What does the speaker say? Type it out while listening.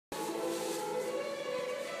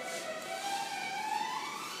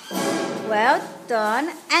Well done.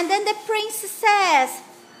 And then the prince says,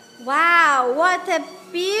 wow, what a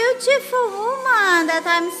beautiful woman that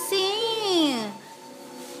I'm seeing.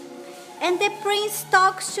 And the prince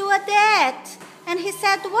talks to Odette. And he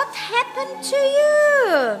said, what happened to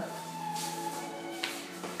you?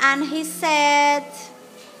 And he said,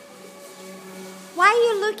 why are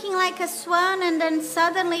you looking like a swan and then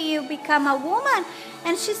suddenly you become a woman?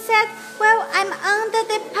 And she said, well, I'm under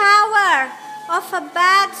the power of a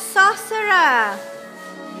bad sorcerer,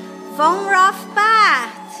 Von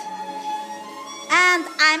Rothbart. And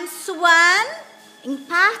I'm swan in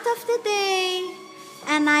part of the day,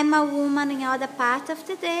 and I'm a woman in other part of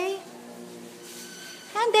the day.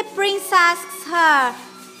 And the prince asks her,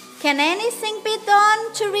 can anything be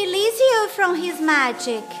done to release you from his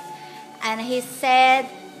magic? And he said,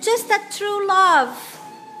 just a true love.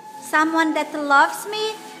 Someone that loves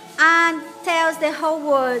me and tells the whole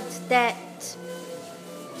world that.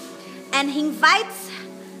 And he invites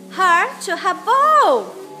her to her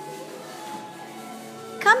ball.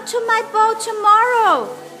 Come to my ball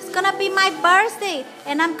tomorrow. It's gonna be my birthday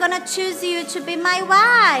and I'm gonna choose you to be my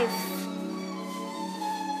wife.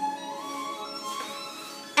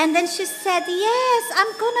 And then she said, yes,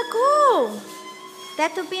 I'm gonna go.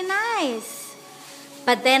 That would be nice.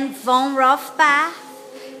 But then Von Rothbart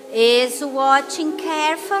is watching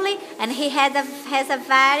carefully, and he has a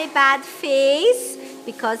very bad face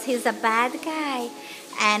because he's a bad guy.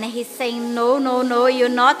 And he's saying, no, no, no, you're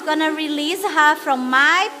not going to release her from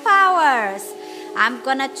my powers. I'm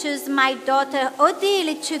going to choose my daughter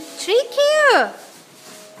Odile to trick you.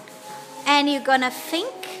 And you're going to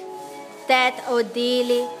think that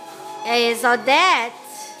Odile is Odette.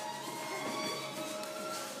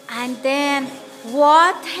 And then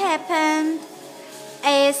what happened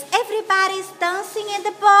is everybody's dancing in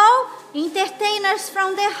the ball. Entertainers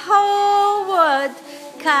from the whole world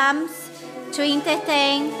comes to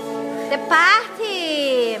entertain the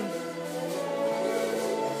party.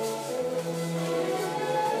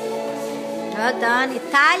 Well done.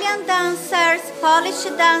 Italian dancers, Polish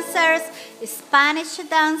dancers, Spanish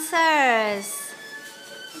dancers.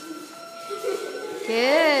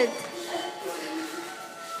 Good.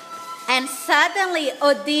 And suddenly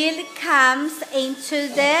Odile comes into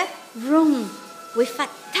the room with a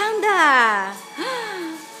thunder.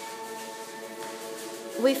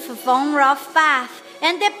 With Von Rothbart.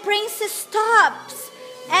 And the prince stops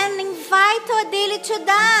and invites Odile to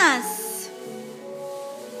dance.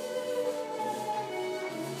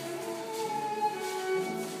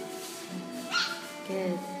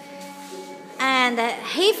 Good. And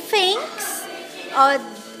he thinks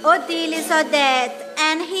Odile is Odette.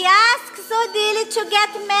 And he asks Odile to get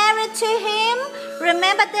married to him.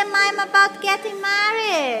 Remember the mime about getting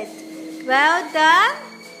married. Well done.